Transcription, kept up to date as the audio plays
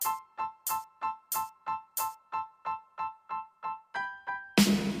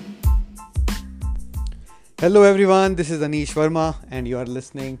Hello everyone, this is Anish Verma and you are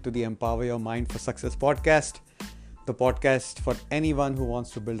listening to the Empower Your Mind for Success podcast, the podcast for anyone who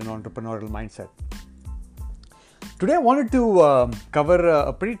wants to build an entrepreneurial mindset. Today I wanted to cover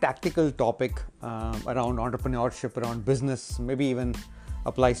a pretty tactical topic around entrepreneurship, around business, maybe even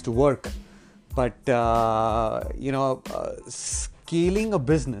applies to work. But scaling a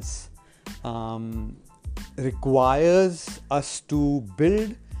business requires us to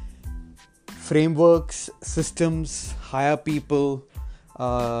build frameworks, systems, hire people,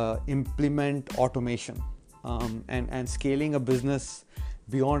 implement automation. And scaling a business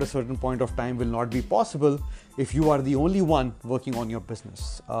beyond a certain point of time will not be possible if you are the only one working on your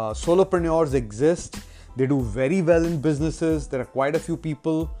business. Solopreneurs exist. They do very well in businesses. There are quite a few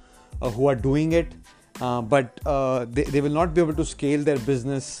people who are doing it, but they will not be able to scale their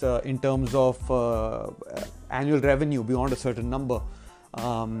business in terms of annual revenue beyond a certain number.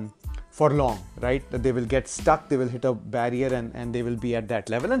 For long, right? They will get stuck, they will hit a barrier and they will be at that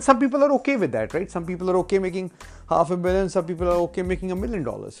level. And some people are okay with that, right? Some people are okay making $500,000, some people are okay making $1 million,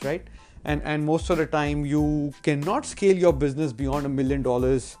 right? And most of the time you cannot scale your business beyond $1 million,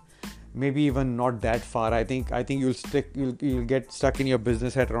 maybe even not that far. I think you'll get stuck in your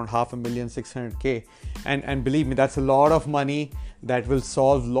business at around $500,000, 600K. And believe me, that's a lot of money that will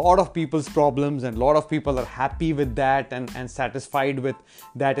solve a lot of people's problems, and a lot of people are happy with that and satisfied with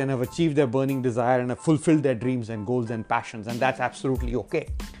that and have achieved their burning desire and have fulfilled their dreams and goals and passions, and that's absolutely okay.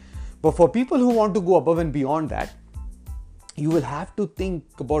 But for people who want to go above and beyond that, you will have to think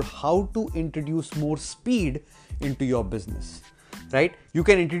about how to introduce more speed into your business, right? You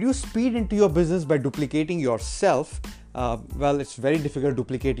can introduce speed into your business by duplicating yourself. Well, it's very difficult to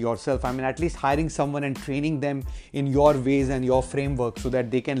duplicate yourself. I mean, at least hiring someone and training them in your ways and your framework so that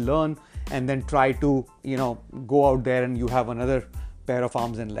they can learn and then try to, go out there and you have another pair of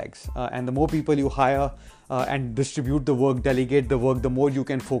arms and legs. And the more people you hire and distribute the work, delegate the work, the more you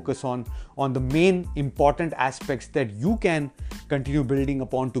can focus on the main important aspects that you can continue building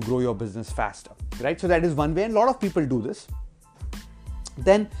upon to grow your business faster, right? So that is one way, and a lot of people do this.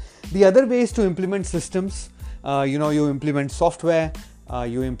 Then the other way is to implement systems. You implement software,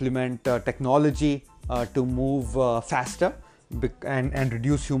 you implement technology to move faster and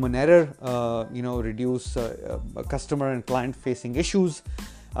reduce human error, reduce customer and client facing issues.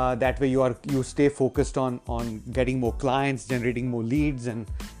 That way you stay focused on getting more clients, generating more leads and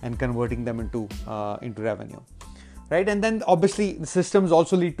converting them into revenue, right? And then obviously the systems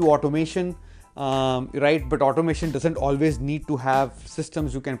also lead to automation. Right, but automation doesn't always need to have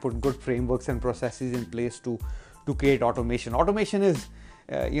systems. You can put good frameworks and processes in place to create automation. Automation is,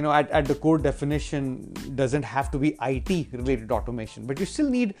 at the core definition, doesn't have to be IT related automation, but you still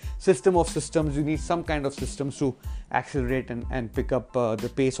need system of systems. You need some kind of systems to accelerate and pick up the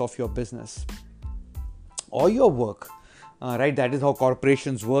pace of your business or your work. Right, that is how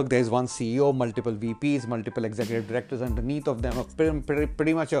corporations work. There is one CEO, multiple VPs, multiple executive directors underneath of them,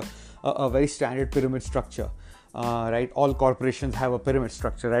 pretty much a very standard pyramid structure. Right, all corporations have a pyramid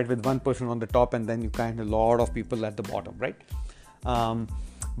structure, right, with one person on the top and then you kind of a lot of people at the bottom, right?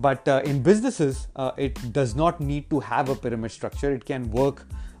 But in businesses, it does not need to have a pyramid structure. It can work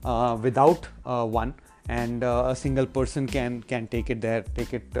without one. And a single person can take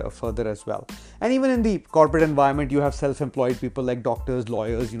it further as well. And even in the corporate environment, you have self-employed people like doctors,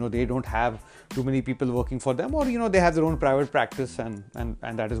 lawyers. They don't have too many people working for them, or they have their own private practice, and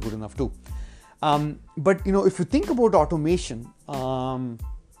that is good enough too. But if you think about automation,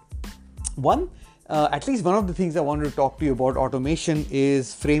 at least one of the things I wanted to talk to you about automation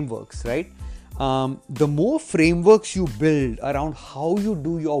is frameworks, right? The more frameworks you build around how you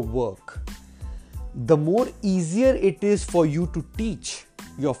do your work, the more easier it is for you to teach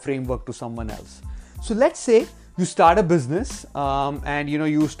your framework to someone else. So let's say you start a business and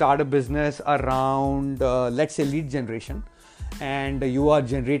you start a business around let's say lead generation, and you are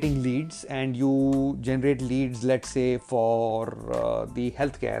generating leads, and you generate leads, let's say for the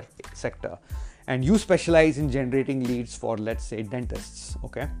healthcare sector, and you specialize in generating leads for, let's say, dentists.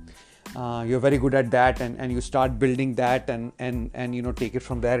 Okay, you're very good at that, and you start building that and take it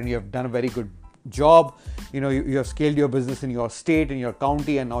from there, and you have done a very good job. You have scaled your business in your state, in your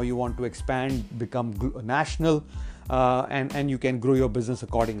county, and now you want to expand, become national, and you can grow your business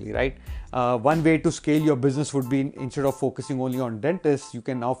accordingly, right? One way to scale your business would be, instead of focusing only on dentists, you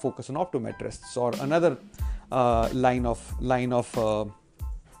can now focus on optometrists or another line of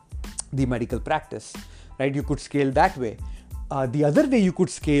the medical practice, right? You could scale that way. The other way you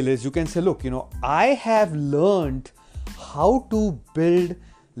could scale is, you can say, look, I have learned how to build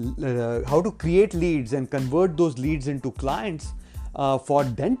how to create leads and convert those leads into clients for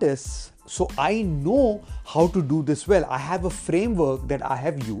dentists. So I know how to do this well. I have a framework that I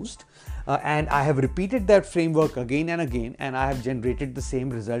have used, and I have repeated that framework again and again, and I have generated the same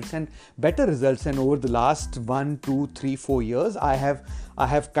results and better results. And over the last 1, 2, 3, 4 years, I have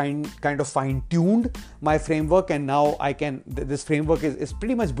kind of fine-tuned my framework, and now this framework is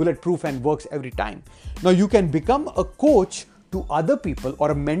pretty much bulletproof and works every time. Now you can become a coach to other people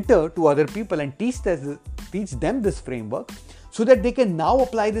or a mentor to other people and teach them this framework, so that they can now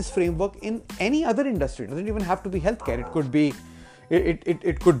apply this framework in any other industry. It doesn't even have to be healthcare. It could be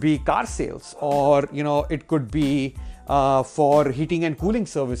it could be car sales, or it could be for heating and cooling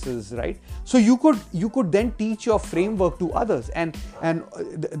services, right? So you could then teach your framework to others, and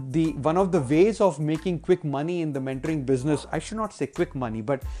the one of the ways of making quick money in the mentoring business, I should not say quick money,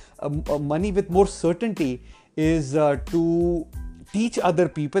 but money with more certainty, is to teach other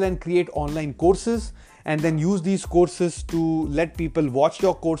people and create online courses, and then use these courses to let people watch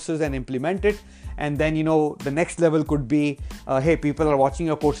your courses and implement it. And then the next level could be, hey, people are watching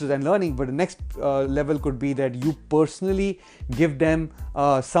your courses and learning, but the next level could be that you personally give them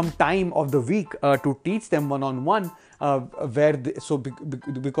some time of the week to teach them one-on-one,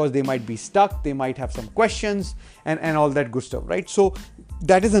 because they might be stuck, they might have some questions, and all that good stuff, right? So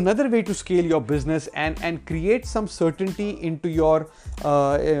that is another way to scale your business and create some certainty into your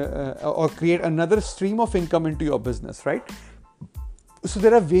or create another stream of income into your business, right? So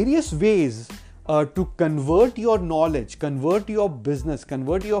there are various ways to convert your knowledge, convert your business,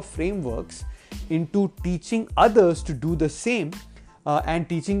 convert your frameworks into teaching others to do the same, and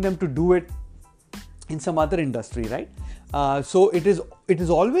teaching them to do it in some other industry, right? So it is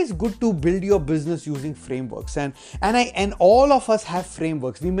always good to build your business using frameworks, and all of us have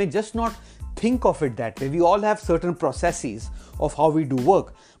frameworks. We may just not think of it that way. We all have certain processes of how we do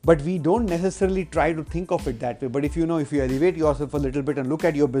work, but we don't necessarily try to think of it that way. But if you elevate yourself a little bit and look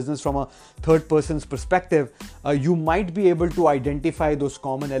at your business from a third person's perspective, you might be able to identify those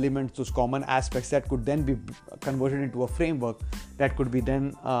common elements, those common aspects that could then be converted into a framework that could be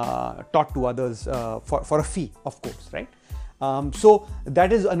then taught to others for a fee, of course, right? So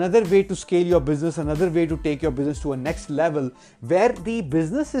that is another way to scale your business, another way to take your business to a next level, where the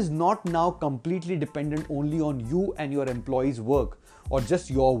business is not now completely dependent only on you and your employees' work, or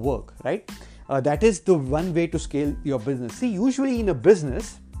just your work, right? That is the one way to scale your business. See, usually in a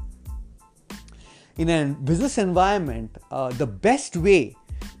business environment, the best way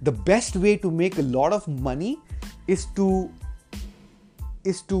to make a lot of money is to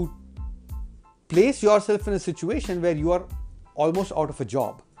place yourself in a situation where you are almost out of a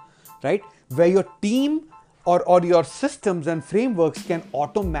job, right? Where your team or your systems and frameworks can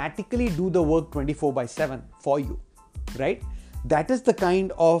automatically do the work 24/7 for you, right? That is the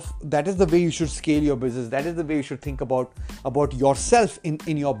way you should scale your business. That is the way you should think about yourself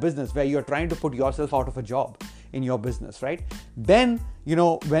in your business, where you're trying to put yourself out of a job in your business, right? Then,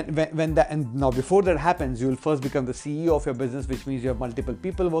 before that happens, you will first become the CEO of your business, which means you have multiple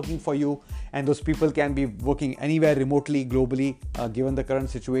people working for you, and those people can be working anywhere remotely, globally. Given the current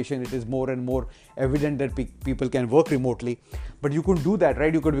situation, it is more and more evident that people can work remotely. But you could do that,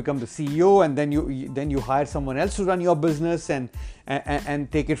 right? You could become the CEO, and then you hire someone else to run your business and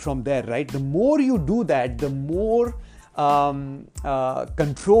take it from there, right? The more you do that, the more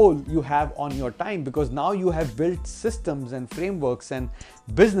control you have on your time, because now you have built systems and frameworks and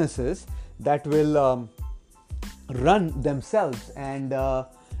businesses that will run themselves and will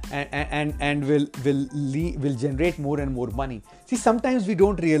generate more and more money. See, sometimes we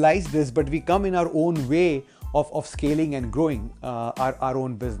don't realize this, but we come in our own way of scaling and growing our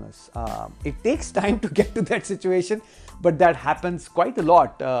own business. It takes time to get to that situation, but that happens quite a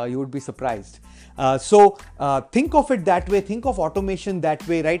lot. You would be surprised. So think of it that way. Think of automation that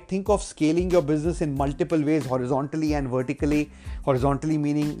way, right? Think of scaling your business in multiple ways, horizontally and vertically. Horizontally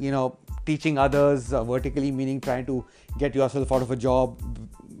meaning, teaching others, vertically meaning trying to get yourself out of a job,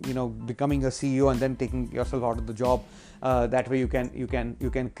 becoming a CEO and then taking yourself out of the job. That way you can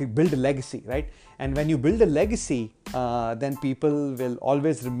build a legacy, right? And when you build a legacy, then people will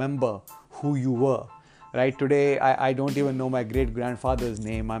always remember who you were. Right? Today, I don't even know my great-grandfather's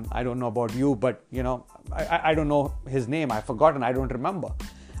name. I don't know about you, but I don't know his name. I've forgotten. I don't remember.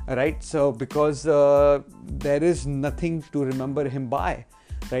 Right? So because there is nothing to remember him by,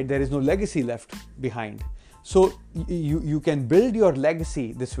 right? There is no legacy left behind. So you can build your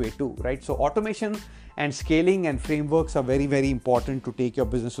legacy this way too, right? So automation and scaling and frameworks are very, very important to take your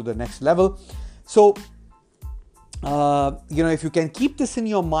business to the next level. So if you can keep this in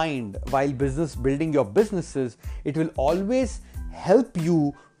your mind while building your businesses, it will always help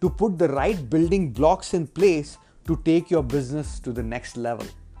you to put the right building blocks in place to take your business to the next level.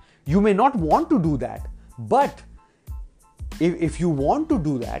 You may not want to do that, but if you want to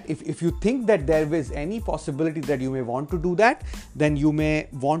do that, if you think that there is any possibility that you may want to do that, then you may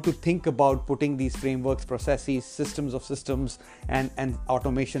want to think about putting these frameworks, processes, systems of systems, and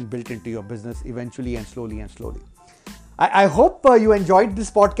automation built into your business eventually and slowly and slowly. I hope you enjoyed this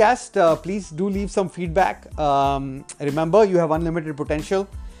podcast. Please do leave some feedback. Remember, you have unlimited potential.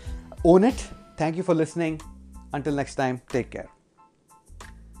 Own it. Thank you for listening. Until next time, take care.